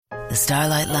the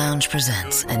Starlight Lounge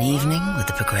presents An Evening with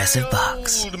the Progressive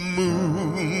Box. Old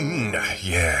moon,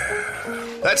 yeah.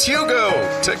 That's Hugo,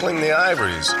 tickling the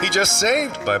ivories. He just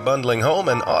saved by bundling home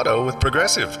and auto with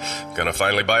Progressive. Gonna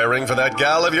finally buy a ring for that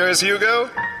gal of yours, Hugo?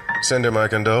 Send her my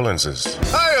condolences.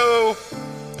 Hi-oh!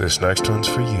 This next one's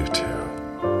for you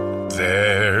two.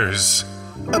 There's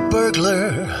a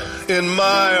burglar in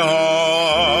my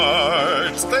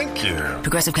heart. Thank you.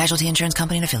 Progressive Casualty Insurance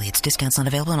Company and Affiliates. Discounts not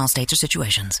available in all states or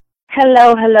situations.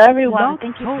 Hello, everyone.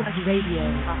 Thank you. Radio.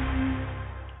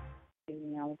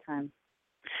 All the time.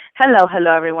 Hello,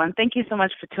 everyone. Thank you so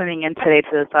much for tuning in today to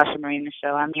the Sasha Marina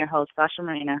Show. I'm your host, Sasha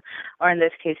Marina, or in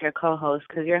this case, your co-host,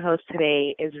 because your host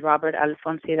today is Robert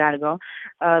Alfonso Hidalgo,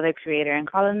 the creator and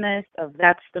columnist of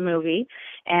That's the Movie.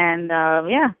 And,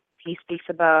 he speaks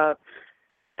about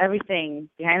everything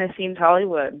behind the scenes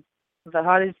Hollywood, the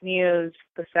hottest news,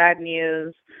 the sad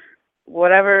news,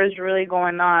 whatever is really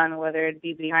going on, whether it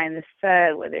be behind the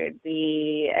set, whether it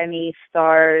be any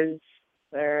stars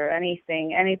or anything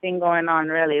going on,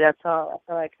 really. That's all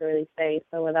I can really say.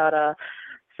 So without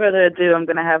further ado, I'm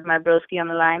going to have my broski on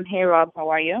the line. Hey, Rob, how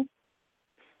are you?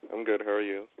 I'm good. How are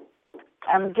you?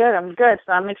 I'm good.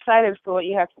 So I'm excited for what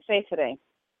you have to say today.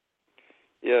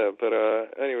 Yeah, but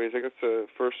anyways, I guess the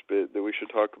first bit that we should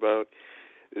talk about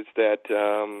is that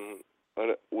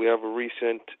we have a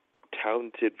recent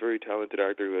very talented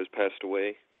actor who has passed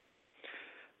away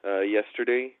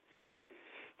yesterday.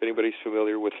 If anybody's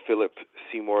familiar with Philip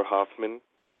Seymour Hoffman,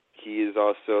 he is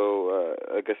also,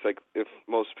 I guess, like, if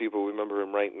most people remember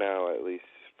him right now, at least,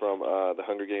 from The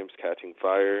Hunger Games: Catching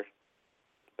Fire.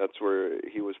 That's where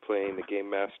he was playing the game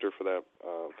master for that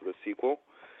for the sequel.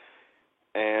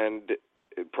 And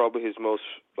probably his most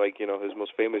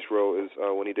famous role is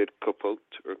when he did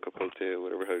Capote, or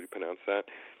whatever how you pronounce that.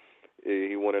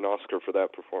 He won an Oscar for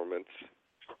that performance.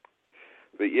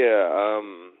 But yeah,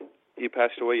 he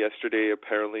passed away yesterday,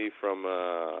 apparently from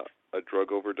a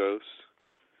drug overdose,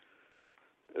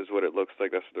 is what it looks like.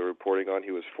 That's what they're reporting on.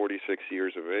 He was 46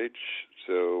 years of age,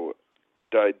 so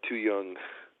died too young.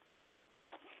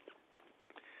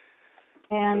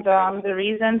 And the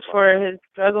reasons for his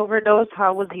drug overdose,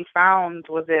 how was he found?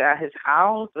 Was it at his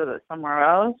house? Was it somewhere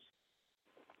else?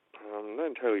 I'm not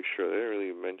entirely sure. They didn't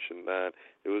really mention that.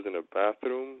 It was in a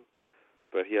bathroom,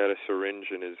 but he had a syringe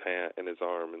in his hand, in his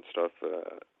arm and stuff.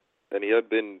 And he had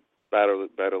been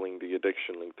battling the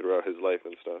addiction throughout his life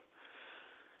and stuff.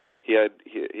 He had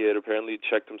apparently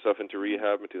checked himself into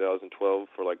rehab in 2012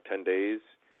 for like 10 days,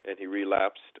 and he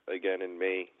relapsed again in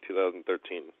May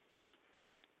 2013.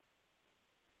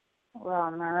 Wow,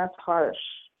 man, that's harsh.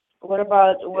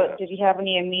 Did he have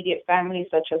any immediate family,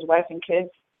 such as wife and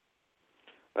kids?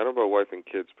 I don't know about wife and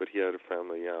kids, but he had a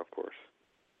family, yeah, of course.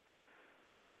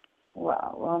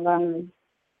 Wow, well then,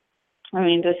 I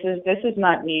mean, this is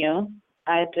not new.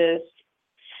 I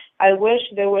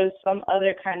wish there was some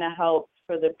other kind of help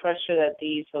for the pressure that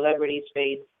these celebrities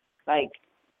face. Like,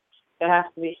 there has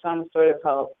to be some sort of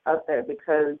help out there,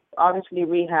 because obviously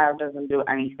rehab doesn't do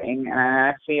anything, and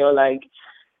I feel like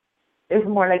it's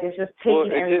more like it's just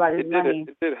taking everybody's money.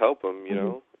 It did help him, you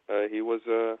know. He was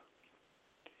not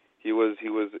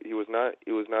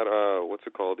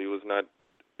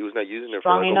using it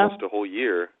for like almost a whole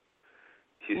year.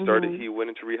 He went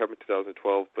into rehab in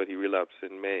 2012, but he relapsed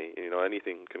in May. You know,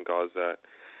 anything can cause that.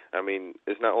 I mean,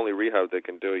 it's not only rehab that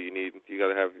can do it. You got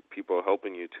to have people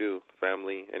helping you too,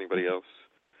 family, anybody else.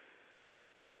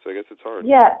 So I guess it's hard.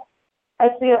 Yeah. I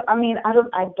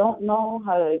don't know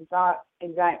how the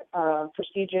exact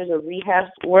procedures of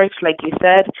rehab works. Like you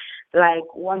said, like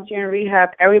once you're in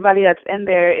rehab, everybody that's in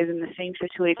there is in the same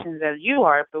situations as you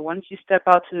are. But once you step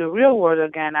out to the real world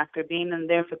again, after being in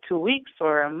there for 2 weeks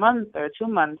or a month or 2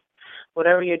 months,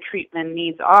 whatever your treatment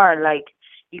needs are, like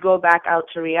you go back out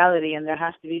to reality, and there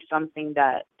has to be something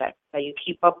that you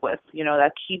keep up with, you know,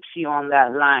 that keeps you on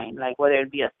that line, like whether it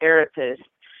be a therapist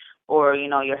or, you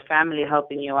know, your family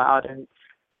helping you out and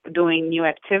doing new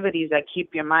activities that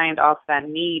keep your mind off that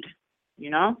need, you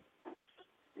know?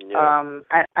 Yeah.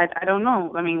 I don't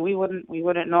know. I mean, we wouldn't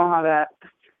know how that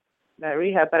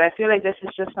rehab, but I feel like this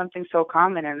is just something so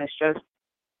common, and it's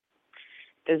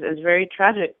very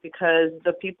tragic, because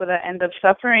the people that end up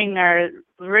suffering are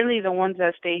really the ones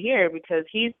that stay here, because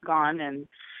he's gone and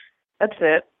that's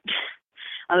it.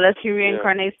 Unless he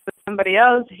reincarnates with somebody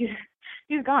else,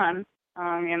 he's gone.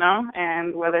 You know,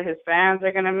 and whether his fans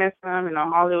are going to miss him, you know,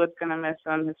 Hollywood's going to miss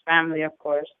him, his family, of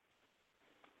course.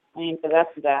 I mean, but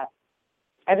that's that.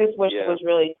 I just wish there was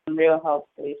really some real help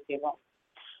for these people.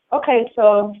 Okay,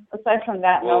 so aside from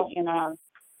that note, you know,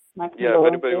 if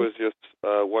anybody was just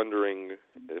wondering,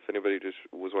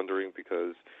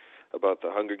 because about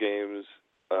the Hunger Games,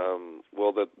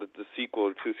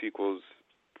 sequel, 2 sequels.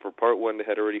 For part 1, they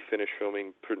had already finished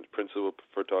filming principal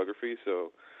photography,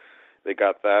 so they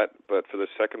got that. But for the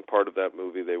second part of that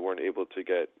movie, they weren't able to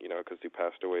get, because he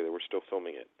passed away, they were still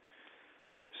filming it.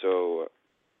 So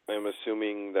I'm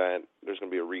assuming that there's going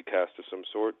to be a recast of some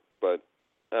sort, but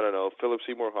I don't know. Philip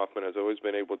Seymour Hoffman has always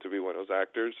been able to be one of those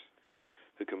actors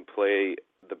who can play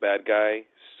the bad guy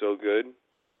so good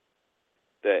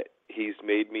that he's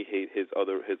made me hate his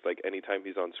anytime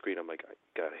he's on screen, I'm like, I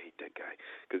gotta hate that guy,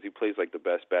 because he plays like the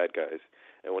best bad guys.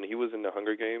 And when he was in the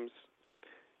Hunger Games,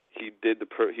 he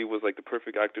was like the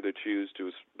perfect actor to choose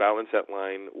to balance that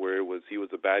line where he was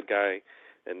a bad guy,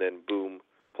 and then boom,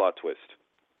 plot twist.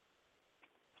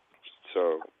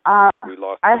 So we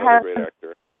lost another great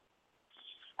actor.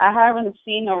 I haven't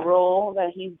seen a role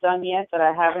that he's done yet that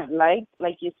I haven't liked.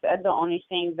 Like you said, the only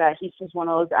thing that he's just one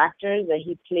of those actors that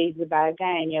he plays the bad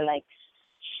guy, and you're like,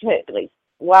 shit, like,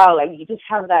 wow, like, you just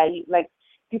have that,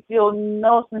 you feel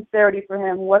no sincerity for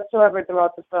him whatsoever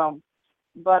throughout the film.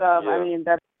 But, I mean,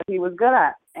 that's what he was good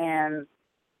at. And,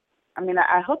 I mean,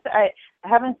 I hope that I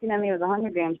haven't seen any of the Hunger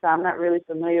Games, so I'm not really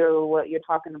familiar with what you're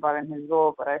talking about in his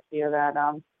role, but I feel that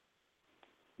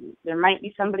there might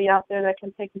be somebody out there that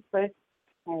can take his place.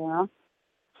 I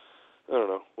don't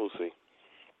know. We'll see.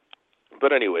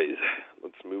 But anyways,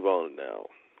 let's move on now.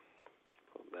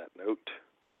 On that note.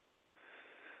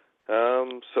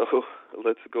 So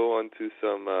let's go on to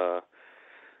some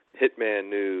Hitman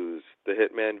news. The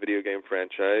Hitman video game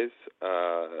franchise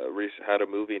had a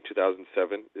movie in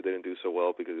 2007. It didn't do so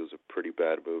well because it was a pretty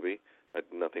bad movie. It had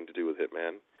nothing to do with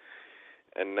Hitman.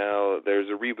 And now there's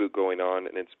a reboot going on,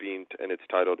 and it's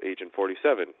titled Agent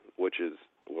 47, which is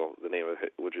the name of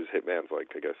it, which is Hitman's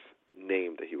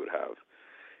name that he would have.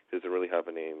 He doesn't really have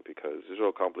a name because there's a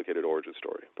real complicated origin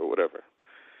story, but whatever.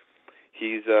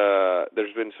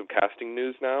 There's been some casting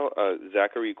news now.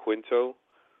 Zachary Quinto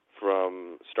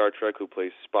from Star Trek, who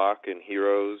plays Spock in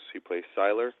Heroes, he plays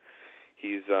Sylar.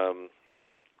 He's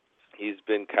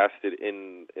been casted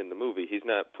in the movie. He's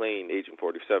not playing Agent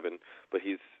 47, but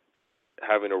he's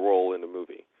having a role in the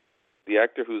movie. The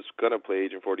actor who's going to play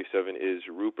Agent 47 is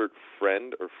Rupert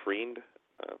Friend, or Friend,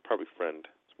 probably Friend,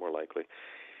 it's more likely.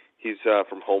 He's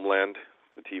from Homeland,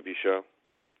 the TV show.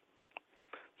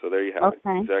 So there you have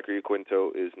it. Zachary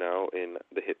Quinto is now in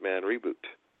the Hitman reboot.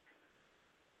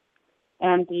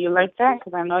 And do you like that?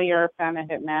 Because I know you're a fan of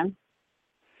Hitman.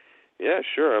 Yeah,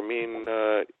 sure. I mean,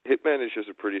 Hitman is just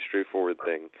a pretty straightforward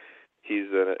thing. He's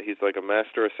like a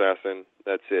master assassin.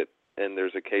 That's it. And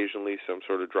there's occasionally some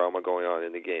sort of drama going on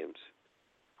in the games.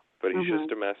 But he's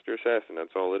just a master assassin.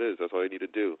 That's all it is. That's all you need to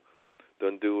do.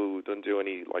 Don't do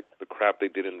any the crap they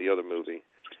did in the other movie.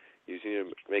 You just need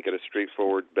to make it a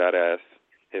straightforward, badass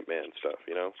Hitman stuff,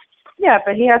 Yeah,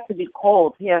 but he has to be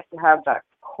cold. He has to have that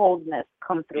coldness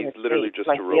come through his face. He's literally just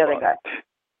like a the robot. other guy.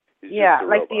 Yeah,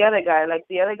 like the other guy. Like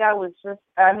the other guy was just,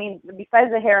 I mean,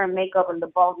 besides the hair and makeup and the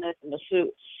baldness and the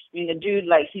suit, I mean, the dude,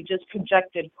 he just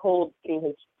projected cold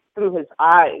through his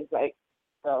eyes,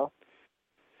 so.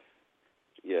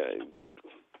 Yeah,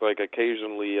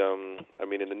 occasionally, I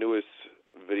mean, in the newest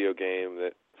video game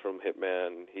from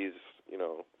Hitman, he's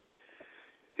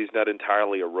not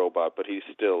entirely a robot, but he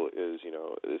still is,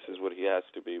 this is what he has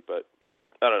to be, but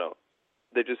I don't know.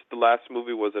 The last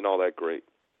movie wasn't all that great.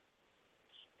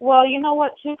 Well, you know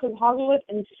what, too, because Hollywood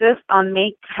insists on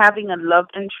having a love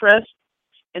interest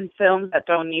in films that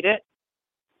don't need it.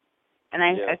 And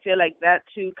I feel like that,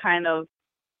 too, kind of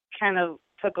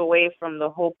took away from the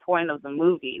whole point of the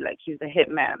movie. He's a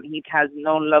hitman. He has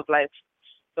no love life,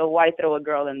 so why throw a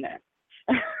girl in there?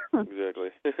 Exactly.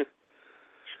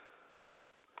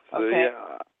 So, okay.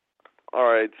 Yeah.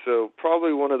 All right, so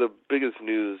probably one of the biggest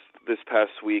news this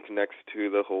past week next to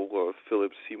the whole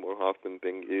Philip Seymour Hoffman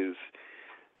thing is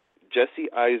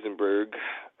Jesse Eisenberg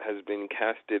has been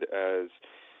casted as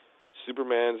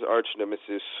Superman's arch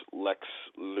nemesis, Lex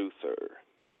Luthor.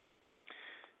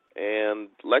 And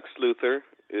Lex Luthor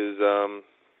is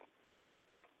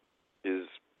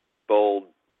bold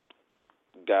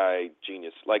guy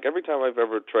genius. Every time I've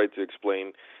ever tried to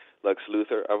explain Lex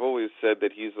Luthor, I've always said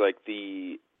that he's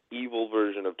the evil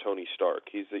version of Tony Stark.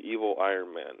 He's the evil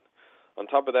Iron Man. On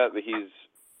top of that,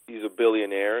 he's a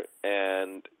billionaire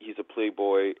and he's a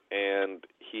playboy, and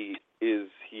he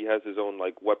has his own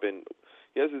weapon.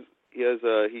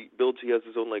 He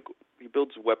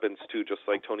builds weapons too, just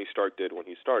like Tony Stark did when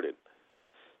he started.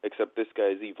 Except this guy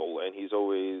is evil, and he's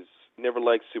always never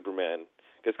liked Superman.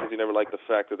 I guess because he never liked the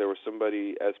fact that there was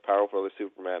somebody as powerful as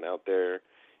Superman out there,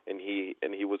 and he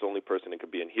was the only person that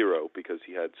could be a hero because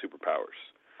he had superpowers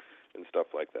and stuff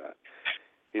like that.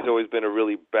 He's always been a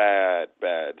really bad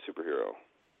superhero.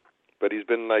 But he's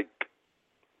been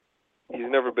he's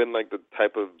never been like the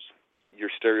type of your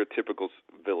stereotypical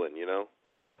villain, you know.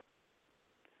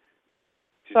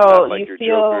 He's So not like you your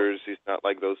feel Jokers. He's not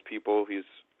like those people. He's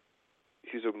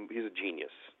a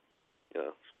genius, you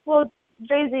know. well.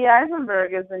 J.Z.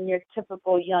 Eisenberg isn't your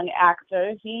typical young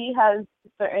actor. He has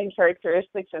certain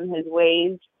characteristics in his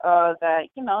ways that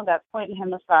that point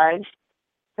him aside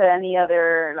to any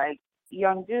other like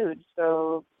young dude.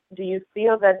 So, do you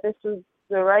feel that this is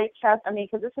the right cast? I mean,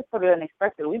 because this is totally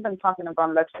unexpected. We've been talking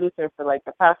about Lex Luthor for like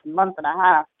the past month and a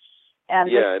half, and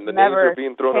Yeah, this and the names never are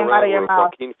being thrown came out around of your with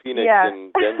mouth. Joaquin Phoenix Yeah.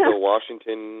 and Denzel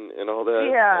Washington and all that.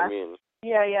 Yeah. I mean,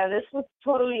 yeah. This was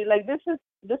totally like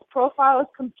this profile is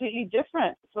completely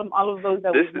different from all of those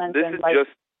that we've mentioned.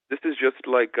 This is just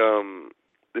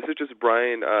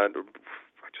Brian. I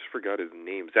just forgot his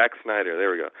name. Zack Snyder.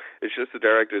 There we go. It's just the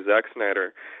director, Zack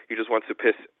Snyder. He just wants to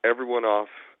piss everyone off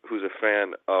who's a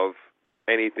fan of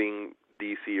anything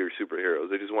DC or superheroes.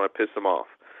 They just want to piss them off.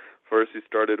 First, he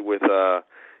started with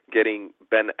getting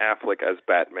Ben Affleck as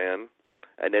Batman,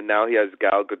 and then now he has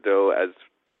Gal Gadot as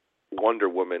Wonder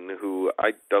Woman, who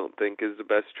I don't think is the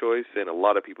best choice, and a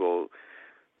lot of people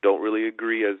don't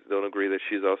agree that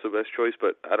she's also the best choice,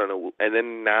 but I don't know. And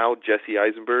then now Jesse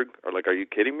Eisenberg are you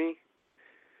kidding me?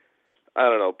 I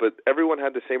don't know, but everyone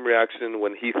had the same reaction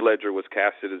when Heath Ledger was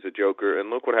casted as a Joker, and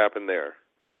look what happened there.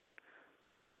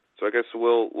 So I guess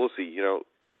we'll see. You know,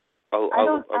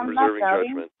 I'm reserving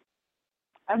judgment.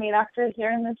 I mean, after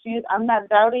hearing this news, I'm not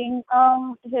doubting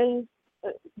his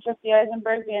Jesse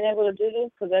Eisenberg being able to do this,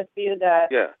 because I feel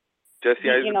that Jesse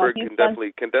Eisenberg can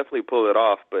definitely pull it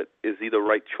off, but is he the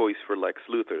right choice for Lex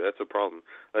Luthor? That's a problem.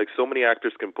 Like, so many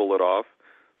actors can pull it off.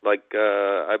 Like,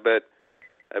 I bet.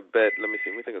 Let me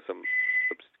think of some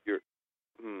obscure.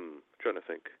 Trying to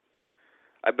think.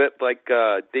 I bet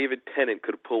David Tennant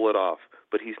could pull it off,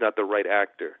 but he's not the right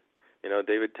actor. You know,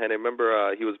 David Tennant.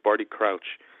 Remember, he was Barty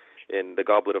Crouch in The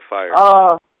Goblet of Fire.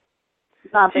 Oh.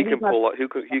 He can pull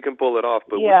it off,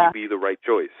 but would he be the right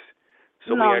choice?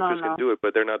 So many actors can do it,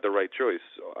 but they're not the right choice.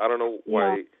 So I don't know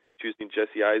why choosing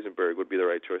Jesse Eisenberg would be the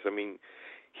right choice. I mean,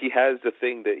 he has the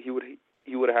thing that he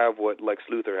would have what Lex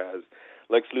Luthor has.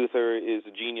 Lex Luthor is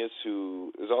a genius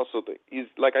who is also he's,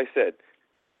 like I said,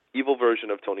 evil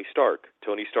version of Tony Stark.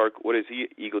 Tony Stark, what is he?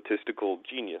 Egotistical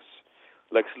genius.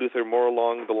 Lex Luthor more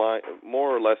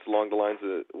or less along the lines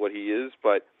of what he is,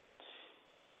 but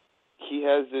he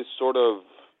has this sort of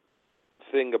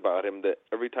thing about him that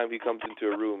every time he comes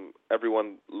into a room,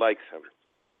 everyone likes him.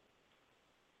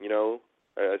 You know,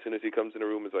 as soon as he comes in a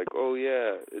room, it's like, oh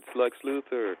yeah, it's Lex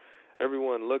Luthor.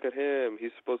 Everyone, look at him.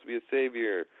 He's supposed to be a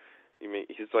savior. I mean,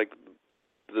 he's like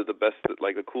the best,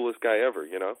 like the coolest guy ever,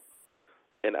 you know?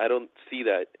 And I don't see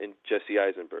that in Jesse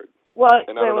Eisenberg.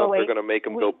 And I don't know if they're going to make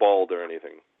him go bald or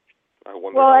anything. I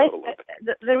wonder how it'll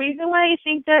look. The reason why I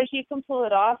think that he can pull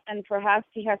it off, and perhaps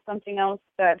he has something else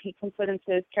that he can put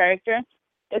into his character,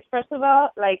 is first of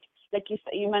all, like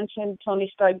you mentioned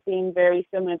Tony Stark being very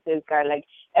similar to this guy. Like,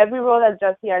 every role that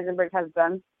Jesse Eisenberg has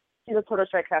done, he's a total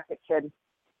sarcastic kid.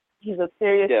 He's a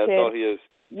serious kid. Yeah, that's all he is.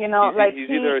 You know, he's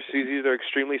either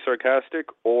extremely sarcastic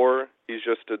or he's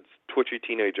just a twitchy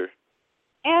teenager.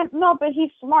 And no, but he's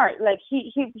smart. Like,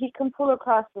 he can pull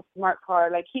across the smart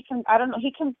part. Like, he can. I don't know.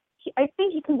 I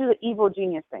think he can do the evil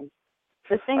genius thing.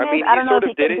 The thing is, I don't know if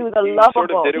he can do the lovable. He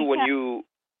sort of did it when you,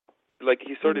 like,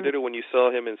 he sort of did it when you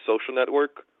saw him in Social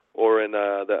Network or in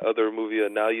that other movie,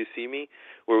 Now You See Me,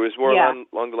 where it was more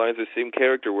along the lines of the same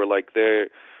character, where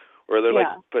they're like,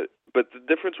 but the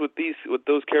difference with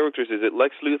those characters is that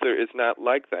Lex Luthor is not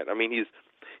like that. I mean,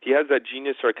 he has that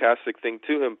genius sarcastic thing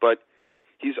to him, but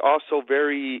he's also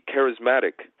very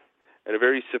charismatic and a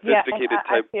very sophisticated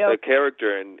type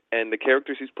character, and the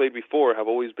characters he's played before have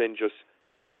always been just,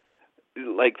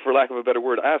 like, for lack of a better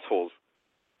word, assholes.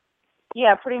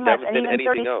 Yeah, pretty much. And even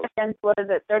 30 else. seconds,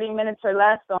 30 minutes or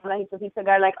less, so he's a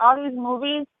guy. Like, all these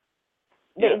movies,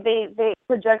 they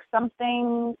project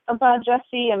something about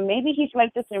Jesse, and maybe he's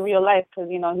like this in real life,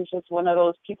 because, you know, he's just one of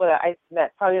those people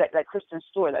that probably like Kristen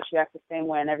Stewart, that she acts the same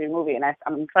way in every movie, and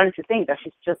I'm starting to think that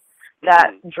she's just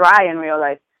that dry in real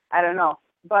life. I don't know.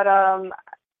 But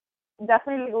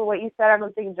definitely what you said, I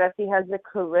don't think Jesse has the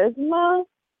charisma.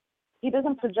 He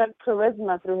doesn't project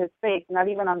charisma through his face, not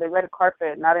even on the red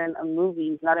carpet, not in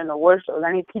movies, not in award shows.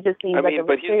 He just seems like a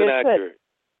but he's an actor. kid.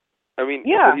 I mean,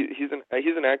 he's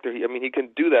an actor. He can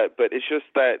do that, but it's just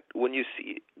that when you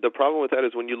see, the problem with that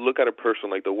is when you look at a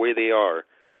person, like the way they are,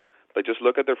 like just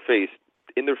look at their face.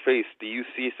 In their face, do you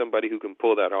see somebody who can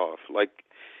pull that off? Like,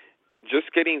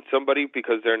 just getting somebody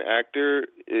because they're an actor,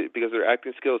 because their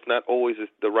acting skill is not always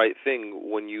the right thing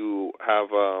when you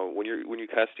have when you're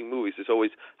casting movies. It's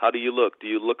always, how do you look? Do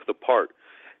you look the part?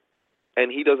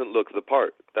 and he doesn't look the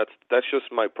part. That's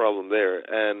just my problem there.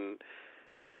 And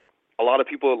a lot of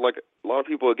people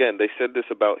again, they said this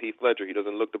about Heath Ledger. He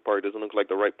doesn't look the part. He doesn't look like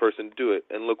the right person to do it.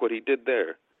 And look what he did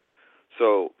there.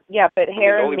 So yeah, but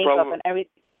hair the and only makeup problem, and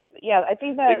everything. Yeah, I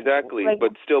think that exactly. like,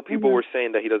 but still, people were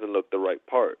saying that he doesn't look the right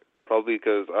part. Probably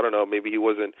because I don't know. Maybe he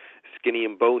wasn't skinny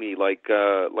and bony like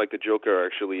the Joker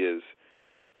actually is.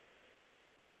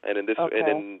 And in this, and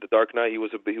in The Dark Knight, he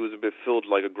was a bit filled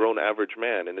like a grown average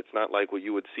man, and it's not like what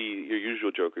you would see your usual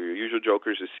Joker. Your usual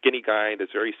Joker is a skinny guy in this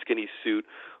very skinny suit,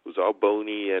 who's all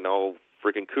bony and all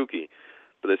freaking kooky.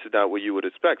 But this is not what you would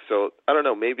expect. So I don't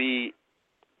know. Maybe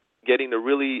getting a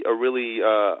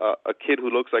kid who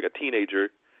looks like a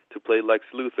teenager to play Lex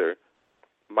Luthor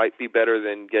might be better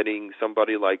than getting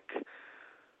somebody like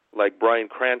Bryan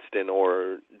Cranston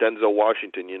or Denzel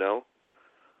Washington. You know?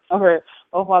 Or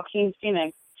Joaquin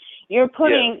Phoenix. You're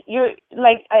putting, you're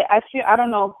like, I feel, I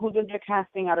don't know who did the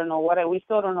casting. I don't know we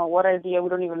still don't know what idea. We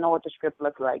don't even know what the script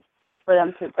looked like for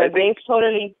them to, but they've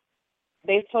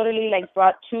totally like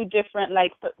brought two different,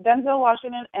 like Denzel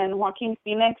Washington and Joaquin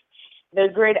Phoenix.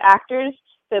 They're great actors,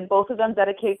 but both of them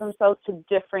dedicate themselves to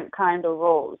different kind of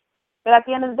roles. But at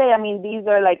the end of the day, I mean, these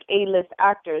are like A-list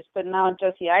actors, but now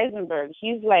Jesse Eisenberg,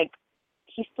 he's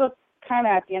still kind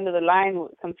of at the end of the line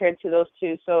compared to those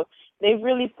two. So they've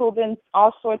really pulled in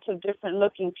all sorts of different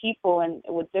looking people and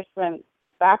with different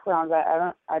backgrounds.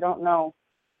 I don't know.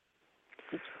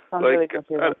 It sounds really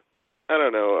confusing. I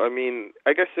don't know. I mean,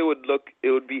 I guess it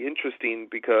would be interesting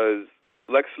because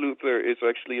Lex Luthor is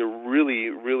actually a really,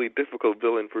 really difficult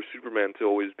villain for Superman to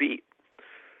always beat.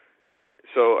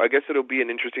 So I guess it'll be an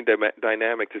interesting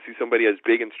dynamic to see somebody as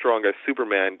big and strong as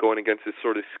Superman going against this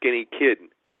sort of skinny kid,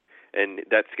 and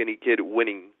that skinny kid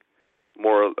winning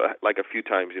more like a few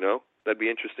times, you know? That'd be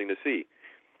interesting to see.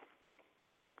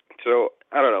 So,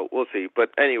 I don't know. We'll see.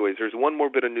 But anyways, there's one more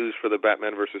bit of news for the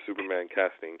Batman vs. Superman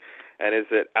casting, and is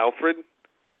that Alfred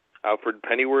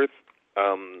Pennyworth,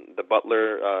 the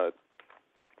butler,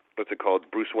 what's it called?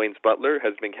 Bruce Wayne's butler,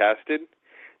 has been casted,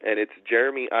 and it's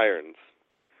Jeremy Irons.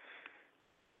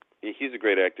 He's a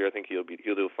great actor. I think he'll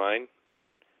do fine.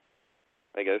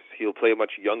 I guess he'll play a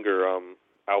much younger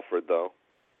Alfred, though.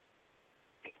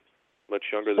 Much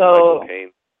younger than Michael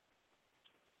Caine.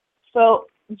 So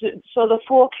the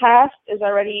full cast is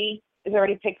already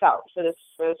picked out for this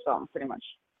film, pretty much.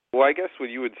 Well, I guess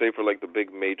what you would say for like the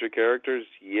big major characters,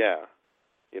 yeah.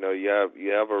 You know, you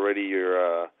have already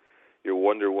your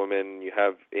Wonder Woman, you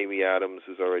have Amy Adams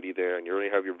who's already there, and you already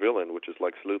have your villain, which is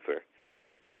Lex Luthor.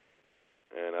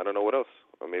 And I don't know what else.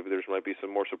 Or maybe there might be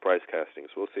some more surprise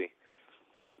castings. We'll see.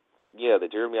 Yeah, the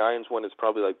Jeremy Irons one is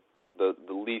probably like the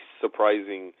least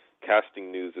surprising casting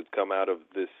news that's come out of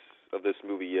this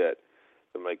movie yet.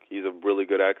 I'm like, he's a really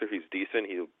good actor. He's decent.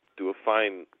 He'll do a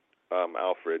fine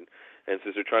Alfred. And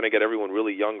since they're trying to get everyone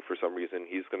really young for some reason,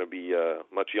 he's going to be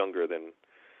much younger than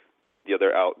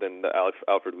the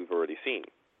Alfred we've already seen.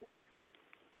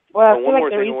 Well, I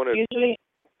feel like usually.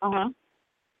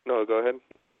 No, go ahead.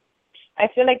 I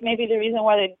feel like maybe the reason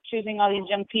why they're choosing all these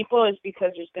young people is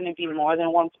because there's going to be more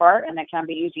than one part, and they can't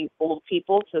be using old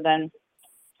people to then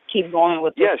keep going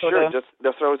with. Yeah, sure.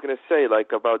 That's what I was going to say.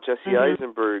 Like about Jesse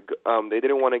Eisenberg, they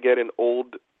didn't want to get an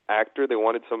old actor. They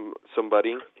wanted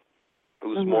somebody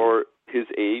who's more his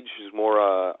age, who's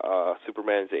more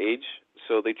Superman's age.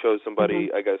 So they chose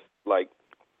somebody, I guess, like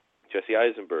Jesse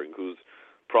Eisenberg, who's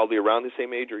probably around the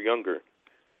same age or younger.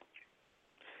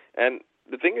 And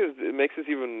the thing is, it makes this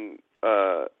even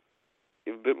a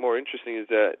bit more interesting is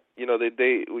that, you know,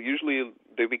 they usually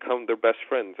become their best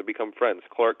friends. They become friends.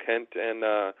 Clark Kent and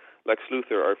Lex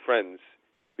Luthor are friends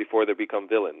before they become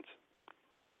villains.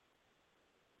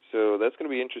 So that's going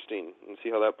to be interesting and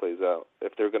see how that plays out.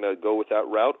 If they're going to go with that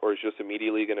route, or it's just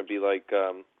immediately going to be like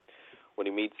when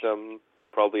he meets them,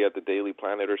 probably at the Daily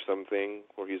Planet or something,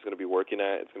 where he's going to be working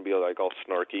at, it's going to be like all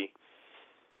snarky,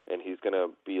 and he's going to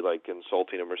be like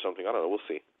insulting him or something. I don't know. We'll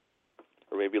see.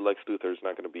 Or maybe Lex Luthor's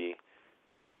not going to be,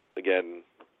 again,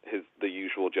 the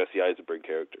usual Jesse Eisenberg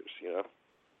characters, you know?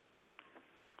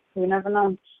 You never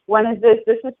know. When is this?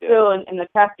 This is still in the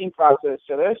casting process,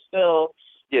 so there's still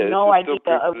no idea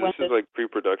of when this is like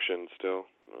pre-production still.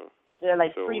 Yeah,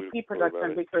 like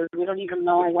pre-production because we don't even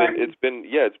know when. It's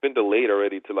been delayed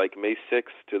already to like May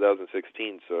 6th,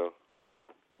 2016. So.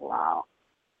 Wow.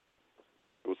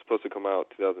 It was supposed to come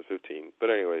out 2015, but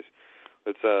anyways,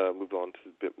 let's move on to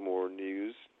a bit more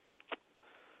news.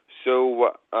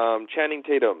 So Channing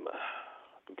Tatum,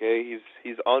 okay,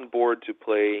 he's on board to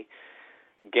play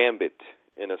Gambit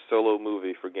in a solo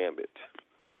movie for Gambit.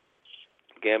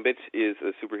 Gambit is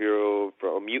a superhero,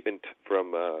 a mutant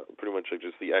from pretty much like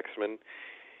just the X-Men.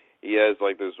 he has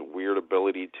like this weird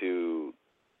ability to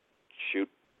shoot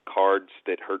cards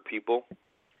that hurt people,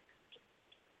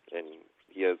 and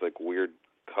he has like weird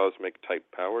cosmic type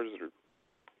powers that are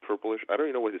purplish. I don't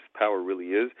even know what his power really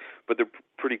is, but they're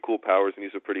pretty cool powers, and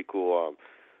he's a pretty cool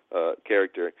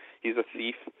character. He's a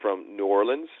thief from New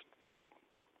Orleans,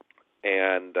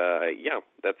 and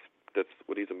that's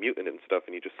what he's a mutant and stuff,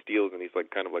 and he just steals, and he's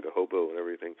like kind of like a hobo and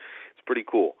everything. It's pretty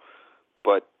cool.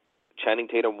 But Channing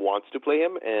Tatum wants to play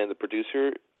him, and the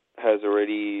producer has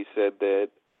already said that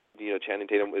Channing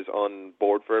Tatum is on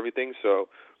board for everything. So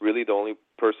really, the only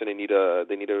person they need to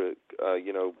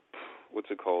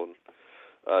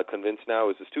convince now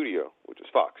is the studio, which is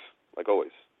Fox, like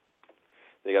always.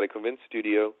 They got to convince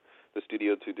the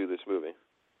studio to do this movie.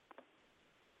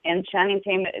 And Channing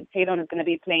Tatum is going to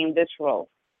be playing this role.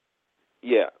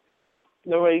 Yeah.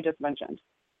 The role you just mentioned.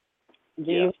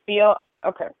 Do you feel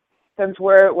okay? Since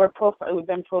we've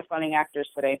been profiling actors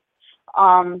today,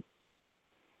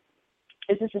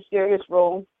 is this a serious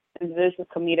role? Is this a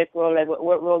comedic role? Like,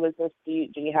 what role is this? Do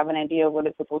you have an idea of what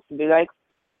it's supposed to be like?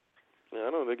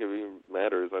 I don't think it even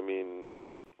matters. I mean,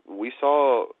 we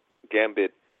saw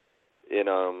Gambit in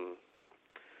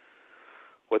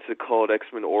what's it called?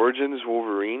 X-Men Origins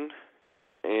Wolverine,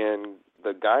 and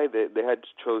the guy they had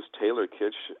chose Taylor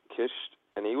Kitsch,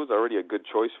 and he was already a good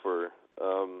choice for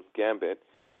Gambit.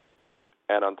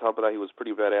 And on top of that, he was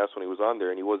pretty badass when he was on there,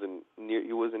 and he wasn't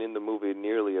in the movie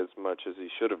nearly as much as he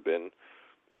should have been.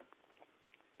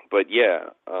 But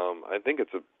yeah, I think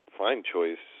it's a fine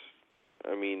choice.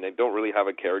 I mean, they don't really have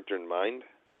a character in mind.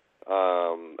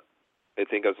 I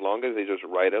think as long as they just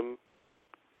write him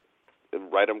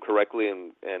correctly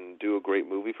and do a great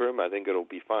movie for him, I think it'll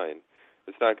be fine.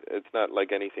 It's not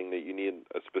like anything that you need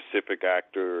a specific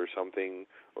actor or something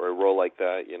or a role like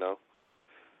that,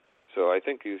 So I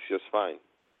think he's just fine.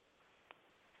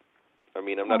 I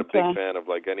mean, I'm not a big fan of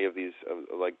like any of these,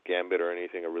 like Gambit or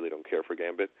anything. I really don't care for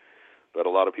Gambit, but a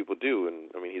lot of people do, and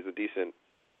I mean, he's a decent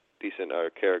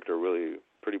character, really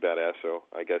pretty badass. So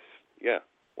I guess,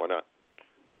 why not?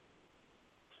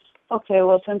 Okay,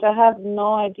 well, since I have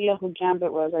no idea who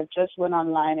Gambit was, I just went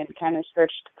online and kind of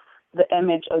searched the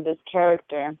image of this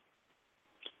character,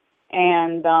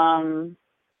 and I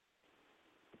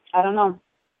don't know.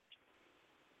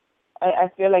 I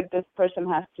feel like this person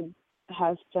has to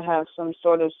have some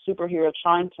sort of superhero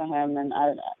charm to him, and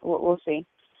we'll see.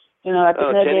 At the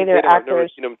end of the day, they're actors. I've never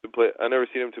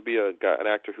seen him to be an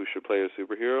actor who should play a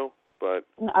superhero, but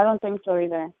no, I don't think so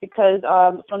either. Because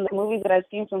from the movies that I've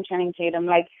seen from Channing Tatum,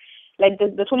 like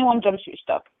the 21 Jump Street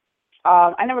stuff,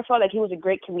 I never felt like he was a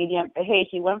great comedian. But hey,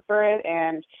 he went for it,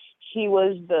 and he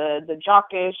was the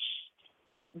jockish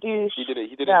douche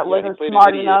that wasn't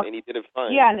smart enough. And he did it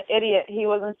fine. Yeah, an idiot. He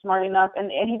wasn't smart enough,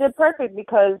 and he did perfect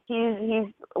because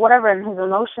he's whatever, and his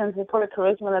emotions, his sort of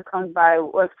charisma that comes by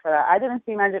works for that. I didn't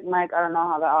see Magic Mike. I don't know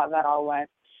how that all went.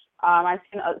 I've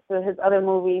seen his other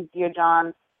movies, Dear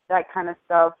John, that kind of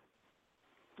stuff.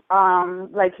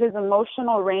 Like his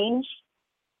emotional range.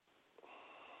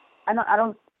 I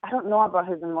don't know about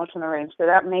his emotional range, so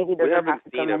that maybe doesn't have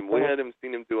to come into it. We haven't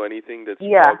seen him do anything that's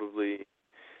probably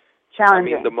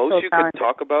challenging. I mean, the most you could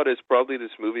talk about is probably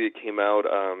this movie that came out,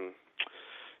 oh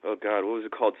God, what was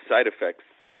it called? Side Effects.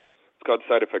 It's called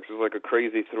Side Effects. It was like a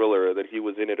crazy thriller that he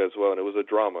was in it as well, and it was a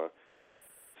drama.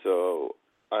 So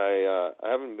I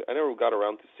never got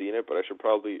around to seeing it, but I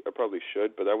probably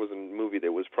should. But that was a movie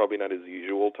that was probably not his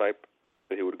usual type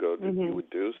that he would he would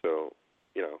do. So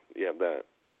you have that.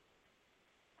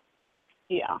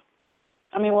 Yeah,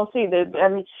 I mean, we'll see.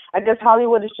 I guess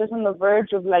Hollywood is just on the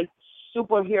verge of like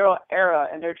superhero era,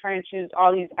 and they're trying to choose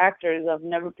all these actors that have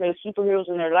never played superheroes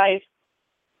in their life.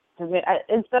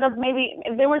 Instead of maybe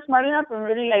if they were smart enough and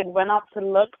really like went out to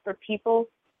look for people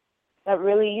that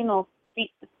really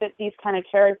fit these kind of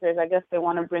characters, I guess they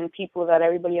want to bring people that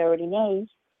everybody already knows.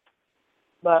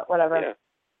 But whatever. Yeah.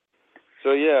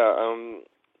 So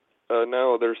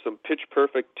now there's some Pitch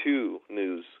Perfect 2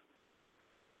 news.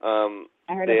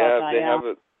 I heard about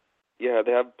that.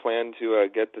 They have planned to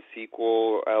get the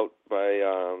sequel out by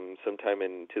sometime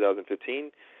in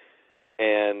 2015,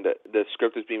 and the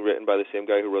script is being written by the same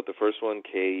guy who wrote the first one,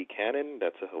 Kay Cannon.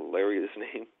 That's a hilarious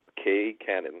name, Kay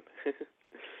Cannon.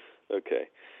 Okay,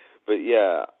 but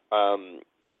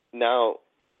now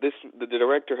the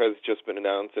director has just been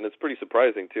announced, and it's pretty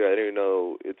surprising too. I didn't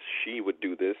know she would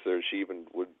do this, or she even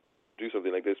would do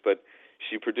something like this, but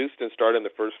she produced and starred in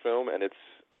the first film, and it's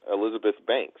Elizabeth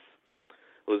Banks.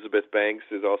 Elizabeth Banks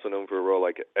is also known for a role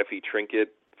like Effie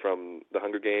Trinket from The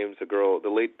Hunger Games,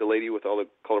 the lady with all the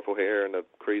colorful hair and the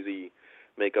crazy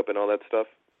makeup and all that stuff.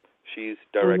 She's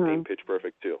directing Pitch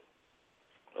Perfect 2.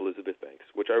 Elizabeth Banks,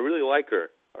 which I really like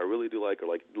her. I really do like her.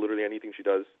 Like, literally anything she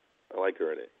does, I like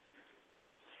her in it.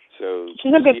 So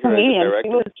she's a good see her as a comedian.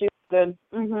 director. She was good.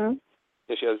 Mhm.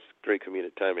 Yeah, she has great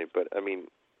comedic timing, but I mean,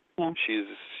 Yeah.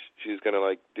 she's gonna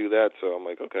like do that. So I'm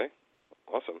like, okay,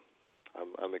 awesome.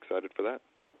 I'm excited for that.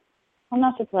 I'm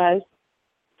not surprised.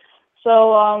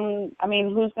 So, I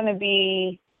mean, who's gonna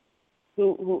be?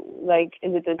 Who? Like,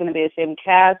 is it gonna be the same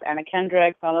cast? Anna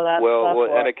Kendrick, all of that stuff? Well,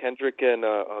 or? Anna Kendrick and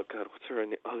oh god, what's her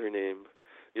other name?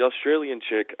 The Australian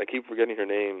chick. I keep forgetting her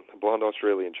name. The blonde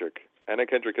Australian chick. Anna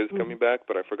Kendrick is coming back,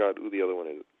 but I forgot who the other one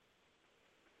is.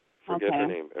 Forget her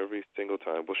name every single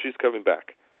time. Well, she's coming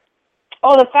back.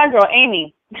 Oh, the fat girl,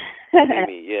 Amy.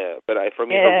 Amy, yeah, but her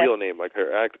real name, like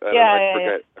her act,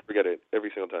 I forget it every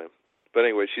single time. But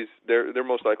anyway, they're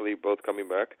most likely both coming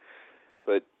back.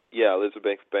 But yeah,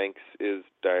 Elizabeth Banks is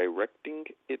directing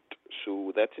it,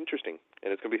 so that's interesting,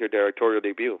 and it's gonna be her directorial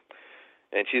debut.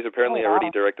 And she's apparently already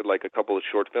directed like a couple of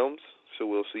short films, so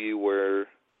we'll see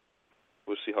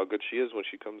how good she is when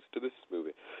she comes to this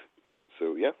movie.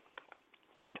 So yeah.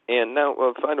 And now,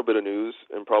 final bit of news,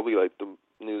 and probably like the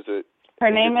news that her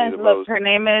name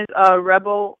is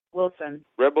Rebel Wilson.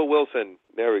 Rebel Wilson.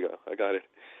 There we go. I got it.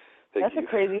 Thank you. That's a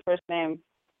crazy first name.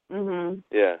 Mhm.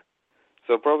 Yeah.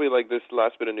 So probably like this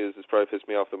last bit of news that's probably pissed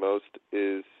me off the most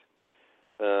is,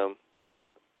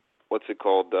 what's it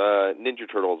called? Ninja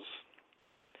Turtles.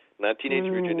 Not Teenage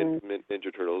Mutant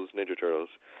Ninja Turtles. Ninja Turtles.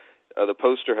 The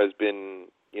poster has been,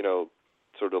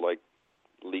 sort of like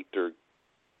leaked or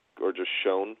just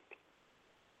shown.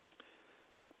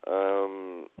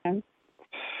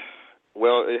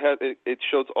 Well, it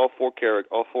shows all four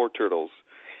turtles,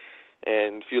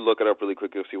 and if you look it up really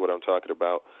quick, you'll see what I'm talking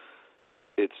about.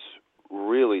 It's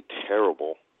really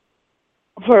terrible.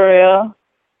 For real?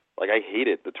 Like, I hate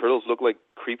it. The turtles look like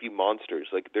creepy monsters.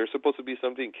 Like, they're supposed to be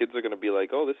something kids are going to be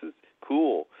like, oh, this is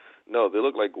cool. No, they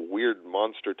look like weird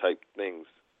monster type things.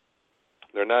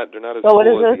 They're not as cool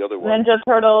as the other ones. Ninja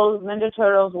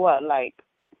Turtles, what, like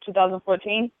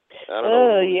 2014? I don't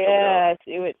know. Oh, yeah,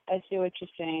 I see what you're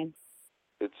saying.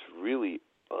 It's really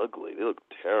ugly. They look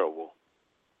terrible.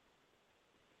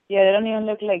 Yeah, they don't even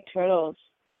look like turtles.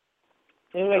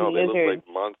 They look like lizards. They look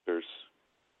like monsters.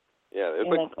 Yeah, they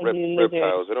look like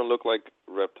reptiles. They don't look like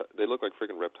reptiles. They look like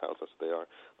freaking reptiles. That's what they are.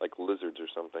 Like lizards or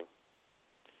something.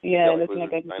 Yeah, like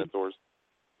lizards, like dinosaurs.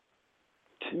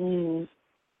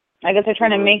 I guess they're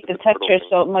trying to make the texture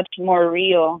so much more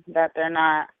real that they're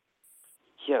not.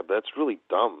 Yeah, but that's really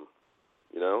dumb.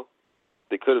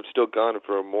 They could have still gone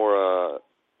for a more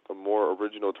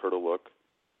original turtle look.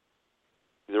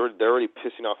 They're already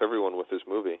pissing off everyone with this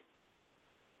movie.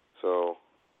 So,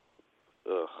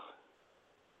 ugh.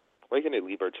 Why can't they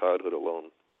leave our childhood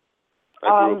alone? I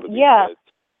grew up with these guys.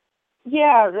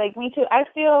 Yeah, like me too. I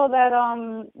feel that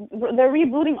they're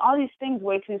rebooting all these things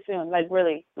way too soon. Like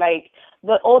really, like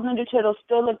the old Ninja Turtles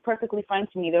still look perfectly fine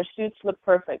to me. Their suits look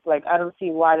perfect. Like I don't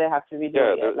see why they have to redo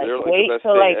it yet. Like wait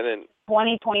till like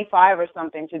 2025 or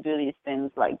something to do these things.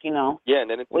 Like Yeah, and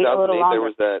then in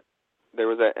 2008 there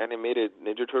was that animated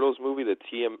Ninja Turtles movie, the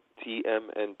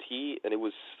TMNT, and it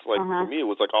was like for me it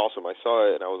was like awesome. I saw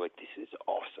it and I was like, this is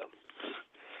awesome.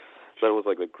 That was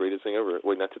like the greatest thing ever.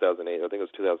 Wait, not 2008. I think it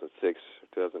was 2006,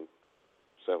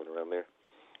 2007, around there.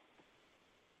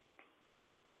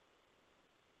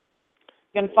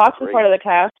 Megan Fox is part of the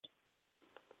cast.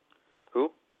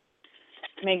 Who?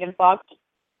 Megan Fox.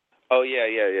 Oh yeah.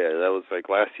 That was like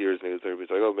last year's news. Everybody's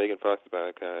like, oh, Megan Fox is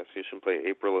back. She should play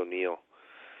April O'Neil.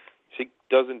 She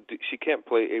can't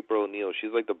play April O'Neil.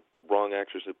 She's like the wrong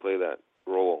actress to play that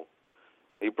role.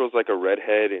 April's like a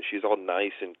redhead and she's all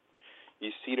nice and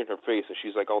you see it in her face, and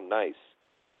she's like all nice.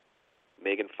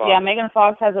 Megan Fox. Yeah, Megan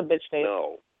Fox has a bitch face.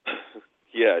 No.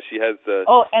 Yeah, she has the.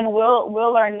 Oh, and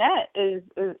Will Arnett is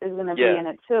gonna be in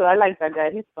it too. I like that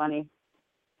guy. He's funny.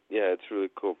 Yeah, it's really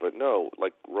cool, but no,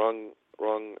 like wrong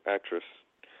actress.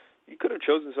 You could have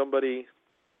chosen somebody.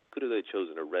 Could have they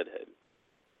chosen a redhead?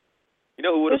 You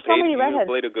know who would have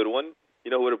played a good one?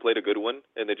 You know who would have played a good one,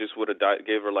 and they just would have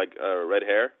gave her like red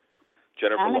hair?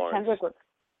 Jennifer Lawrence. Kendrick would.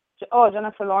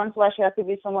 Jennifer Lawrence, why she has to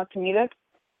be somewhat comedic?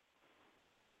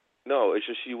 No, it's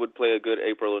just she would play a good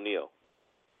April O'Neil.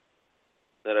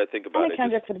 Now that I think about it,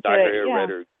 just dye her hair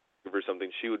red or give her something.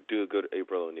 She would do a good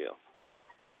April O'Neil.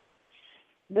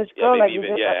 This girl,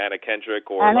 Anna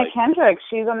Kendrick or Anna Kendrick.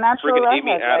 She's a natural redhead.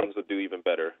 Amy Adams would do even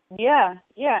better. Yeah,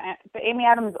 but Amy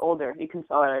Adams is older. You can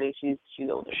tell already. She's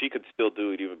older. She could still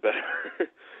do it even better.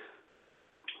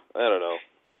 I don't know.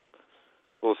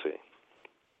 We'll see.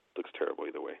 Looks terrible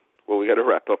either way. Well, we got to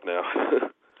wrap up now.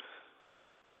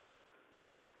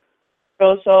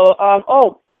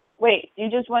 Wait, you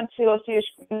just went to go see a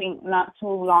screening not too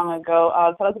long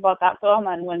ago. Tell us about that film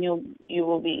and when you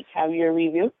will have your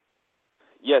review.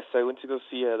 Yes, I went to go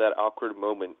see That Awkward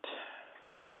Moment,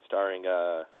 starring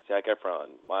Zac Efron,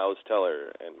 Miles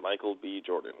Teller, and Michael B.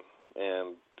 Jordan.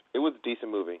 And it was a decent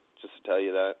movie, just to tell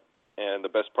you that. And the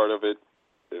best part of it,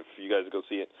 if you guys go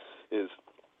see it, is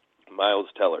Miles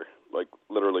Teller. Like,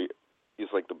 literally, he's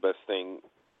like the best thing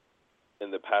in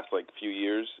the past, like, few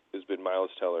years has been Miles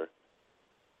Teller.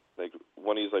 Like,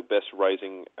 one of his, like, best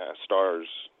rising stars.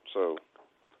 So,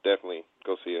 definitely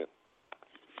go see it.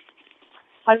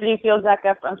 How did you feel Zac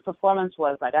Efron's performance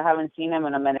was? Like, I haven't seen him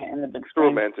in a minute in the big screen.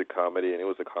 It's a romantic comedy, and it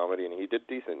was a comedy, and he did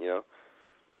decent, you know?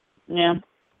 Yeah.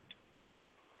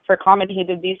 For comedy, he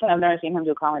did decent. I've never seen him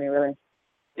do comedy, really.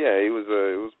 Yeah, it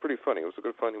was pretty funny. It was a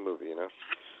good, funny movie, you know?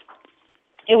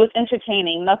 It was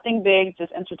entertaining. Nothing big,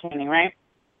 just entertaining, right?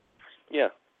 Yeah.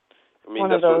 I mean,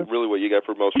 that's really what you get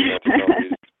for most romantic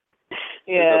comedies.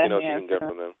 Yeah. There's nothing else you can get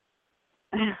from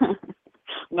them.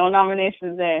 No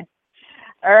nominations there.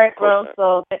 All right, bro.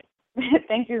 So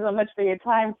thank you so much for your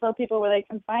time. Tell people where they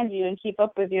can find you and keep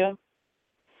up with you.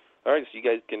 All right, so you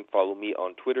guys can follow me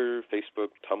on Twitter, Facebook,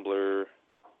 Tumblr,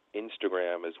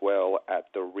 Instagram as well at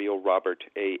The Real Robert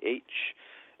A.H.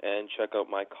 And check out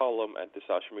my column at The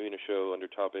Sasha Marina Show under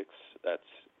topics. That's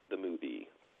the movie.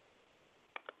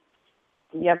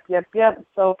 Yep.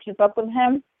 So keep up with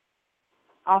him.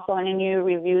 Also, any new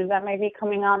reviews that may be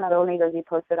coming out, not only does he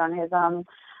post it on his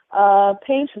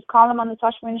page, his column on the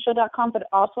SashaMarinaShow.com, but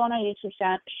also on our YouTube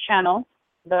channel,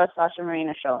 The Sasha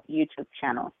Marina Show YouTube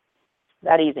channel.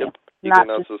 That easy. Yep. You can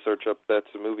also search up That's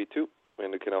a Movie too,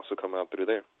 and it can also come out through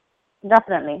there.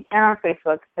 Definitely, and on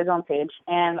Facebook, his own page.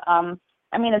 And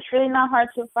I mean, it's really not hard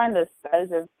to find this, guys.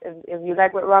 If you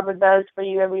like what Robert does for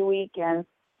you every week and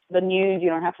the news, you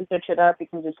don't have to search it up. You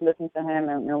can just listen to him,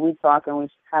 and we talk and we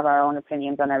have our own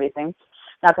opinions on everything.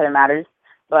 Not that it matters,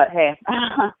 but hey.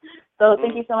 So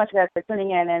thank you so much, guys, for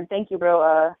tuning in, and thank you,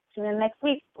 bro. Tune in next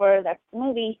week for That's the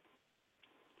Movie.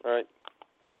 All right.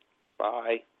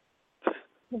 Bye.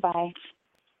 Goodbye.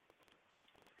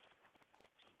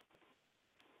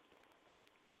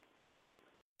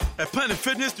 At Planet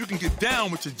Fitness, you can get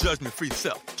down with your judgment-free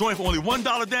self. Join for only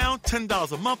 $1 down,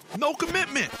 $10 a month, no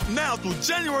commitment. Now through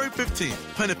January 15th,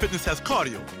 Planet Fitness has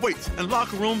cardio, weights, and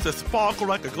locker rooms that sparkle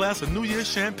like a glass of New Year's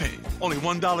champagne. Only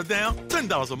 $1 down,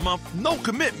 $10 a month, no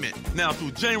commitment. Now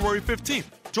through January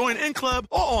 15th. Join in club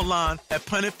or online at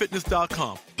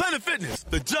planetfitness.com. Planet Fitness,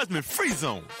 the judgment-free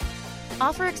zone.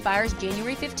 Offer expires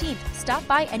January 15th. Stop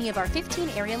by any of our 15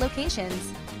 area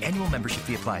locations. Annual membership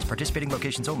fee applies. Participating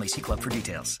locations only. See club for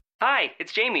details. Hi,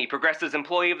 it's Jamie, Progressive's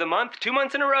Employee of the Month, 2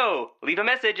 months in a row. Leave a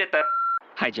message at the...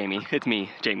 Hi, Jamie. It's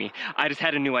me, Jamie. I just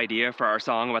had a new idea for our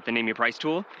song about the Name Your Price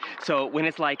tool. So when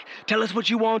it's like, tell us what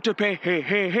you want to pay, hey,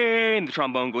 hey, hey, and the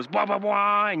trombone goes, blah, blah,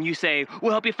 blah, and you say,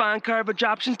 we'll help you find coverage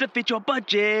options to fit your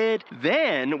budget.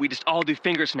 Then we just all do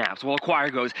finger snaps while a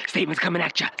choir goes, statements coming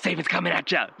at ya, statements coming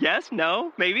at ya. Yes?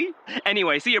 No? Maybe?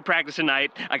 Anyway, see your practice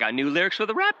tonight. I got new lyrics for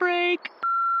the rap break.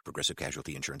 Progressive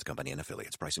Casualty Insurance Company and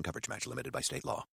Affiliates. Price and coverage match limited by state law.